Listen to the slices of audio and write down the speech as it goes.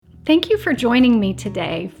Thank you for joining me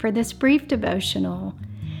today for this brief devotional.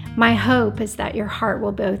 My hope is that your heart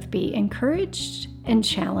will both be encouraged and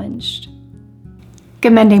challenged.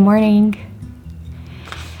 Good Monday morning.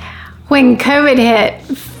 When COVID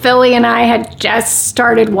hit, Philly and I had just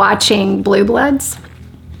started watching Blue Bloods.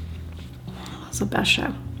 It was the best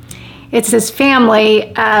show. It's this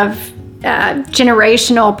family of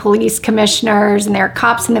generational police commissioners, and there are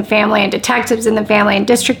cops in the family and detectives in the family and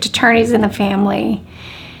district attorneys in the family.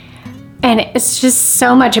 And it's just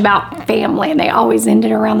so much about family, and they always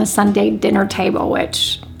ended around the Sunday dinner table,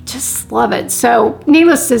 which just love it. So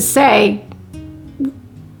needless to say,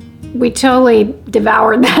 we totally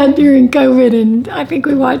devoured that during COVID, and I think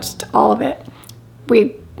we watched all of it.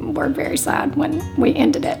 We were very sad when we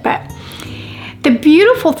ended it. But the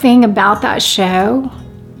beautiful thing about that show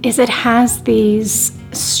is it has these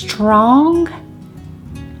strong,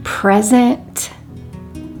 present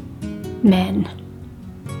men.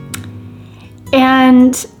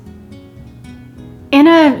 And in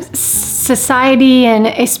a society, and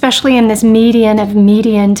especially in this medium of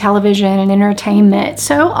media and television and entertainment,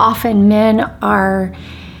 so often men are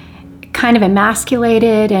kind of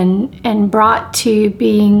emasculated and brought to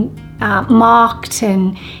being mocked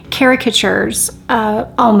and caricatures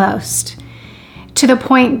almost, to the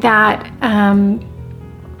point that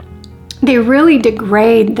they really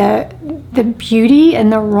degrade the beauty and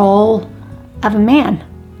the role of a man.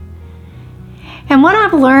 And what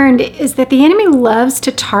I've learned is that the enemy loves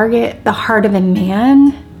to target the heart of a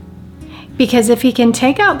man, because if he can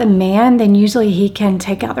take out the man, then usually he can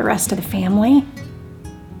take out the rest of the family.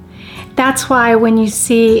 That's why when you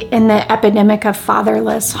see in the epidemic of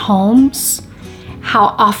fatherless homes,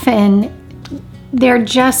 how often they're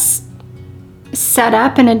just set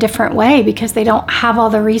up in a different way because they don't have all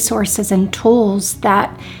the resources and tools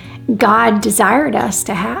that God desired us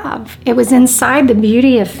to have. It was inside the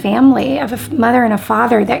beauty of family, of a mother and a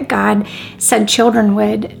father, that God said children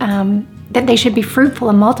would, that they should be fruitful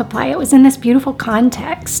and multiply. It was in this beautiful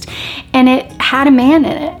context, and it had a man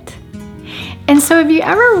in it. And so have you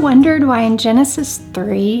ever wondered why in Genesis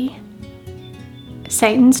 3,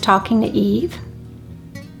 Satan's talking to Eve?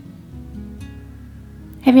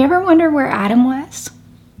 Have you ever wondered where Adam was?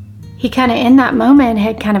 He kind of, in that moment,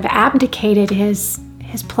 had kind of abdicated his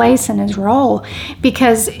place and his role,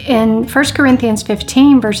 because in 1 Corinthians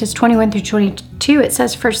 15 verses 21 through 22 it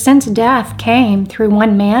says, "For since death came through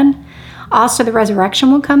one man, also the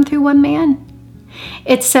resurrection will come through one man."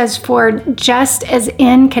 It says, "For just as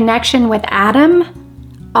in connection with Adam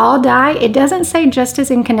all die," it doesn't say just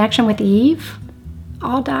as in connection with Eve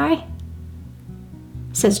all die.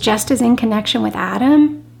 It says just as in connection with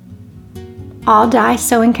Adam all die,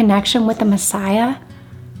 so in connection with the Messiah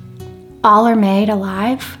all are made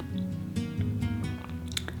alive.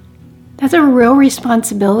 That's a real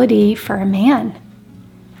responsibility for a man,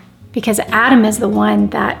 because Adam is the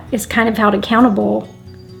one that is kind of held accountable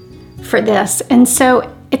for this. And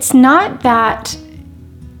so it's not that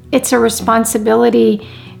it's a responsibility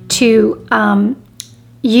to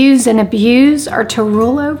use and abuse or to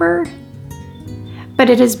rule over, but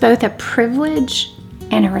it is both a privilege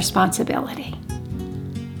and a responsibility.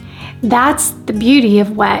 That's the beauty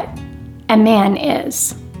of what a man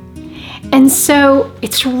is. And so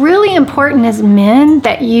it's really important as men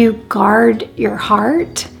that you guard your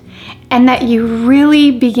heart and that you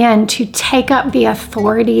really begin to take up the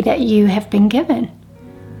authority that you have been given.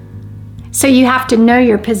 So you have to know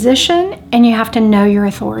your position and you have to know your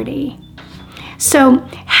authority. So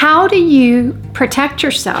how do you protect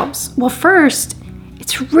yourselves? Well, first,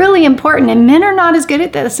 it's really important, and men are not as good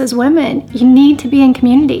at this as women. You need to be in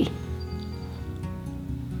community.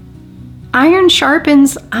 Iron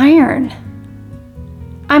sharpens iron.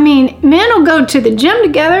 I mean, men will go to the gym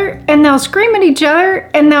together and they'll scream at each other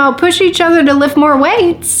and they'll push each other to lift more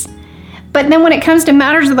weights. But then when it comes to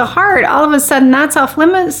matters of the heart, all of a sudden that's off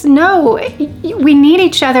limits. No, we need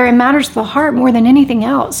each other in matters of the heart more than anything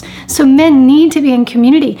else. So men need to be in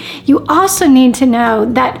community. You also need to know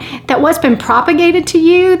that what's been propagated to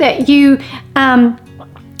you, that you're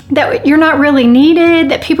not really needed,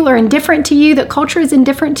 that people are indifferent to you, that culture is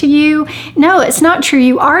indifferent to you. No, it's not true.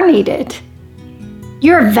 You are needed.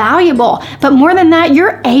 You're valuable. But more than that,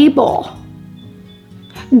 you're able.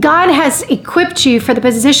 God has equipped you for the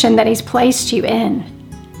position that He's placed you in.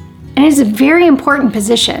 And it's a very important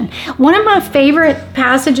position. One of my favorite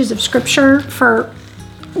passages of Scripture for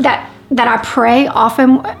that I pray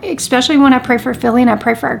often, especially when I pray for Philly and I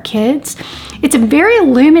pray for our kids. It's a very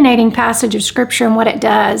illuminating passage of Scripture and what it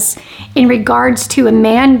does in regards to a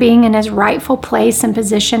man being in his rightful place and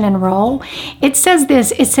position and role. It says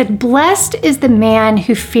this, it said, "Blessed is the man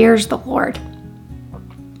who fears the Lord,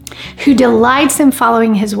 who delights in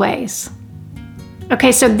following his ways.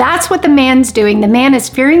 Okay, so that's what the man's doing. The man is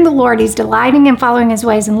fearing the Lord. He's delighting in following his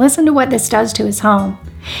ways. And listen to what this does to his home.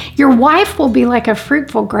 Your wife will be like a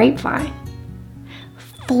fruitful grapevine,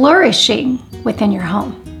 flourishing within your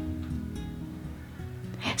home.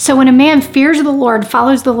 So when a man fears the Lord,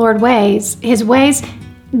 follows the Lord's ways, his ways,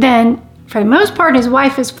 then for the most part, his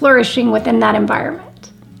wife is flourishing within that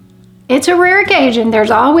environment. It's a rare occasion. There's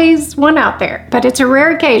always one out there, but it's a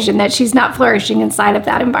rare occasion that she's not flourishing inside of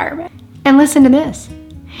that environment. And listen to this.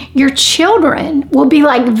 Your children will be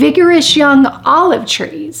like vigorous young olive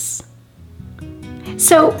trees.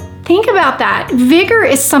 So think about that. Vigor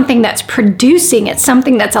is something that's producing. It's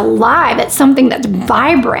something that's alive. It's something that's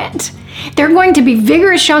vibrant. They're going to be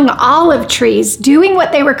vigorous young olive trees doing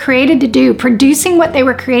what they were created to do, producing what they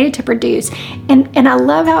were created to produce. And I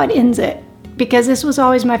love how it ends it, because this was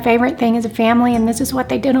always my favorite thing as a family, and this is what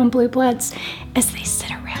they did on Blue Bloods, as they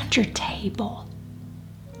sit around your table.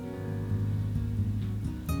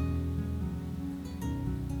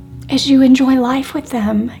 As you enjoy life with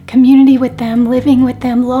them, community with them, living with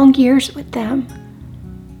them, long years with them,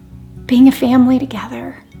 being a family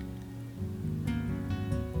together.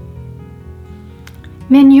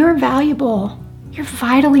 Men, you're valuable. You're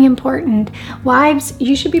vitally important. Wives,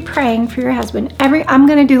 you should be praying for your husband. I'm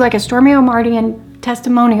going to do like a Stormy O'Mardian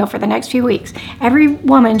testimonial for the next few weeks. Every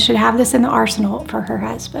woman should have this in the arsenal for her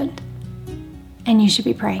husband. And you should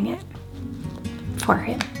be praying it for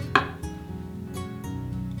him.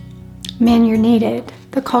 Men, you're needed.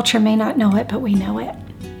 The culture may not know it, but we know it.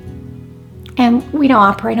 And we don't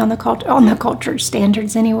operate on the culture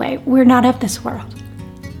standards anyway. We're not of this world.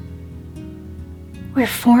 We're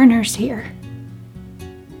foreigners here.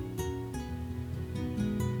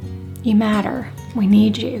 You matter. We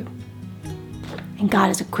need you. And God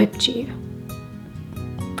has equipped you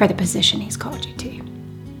for the position He's called you to.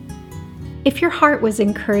 If your heart was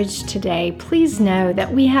encouraged today, please know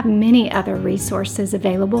that we have many other resources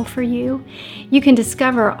available for you. You can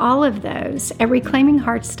discover all of those at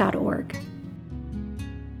reclaiminghearts.org.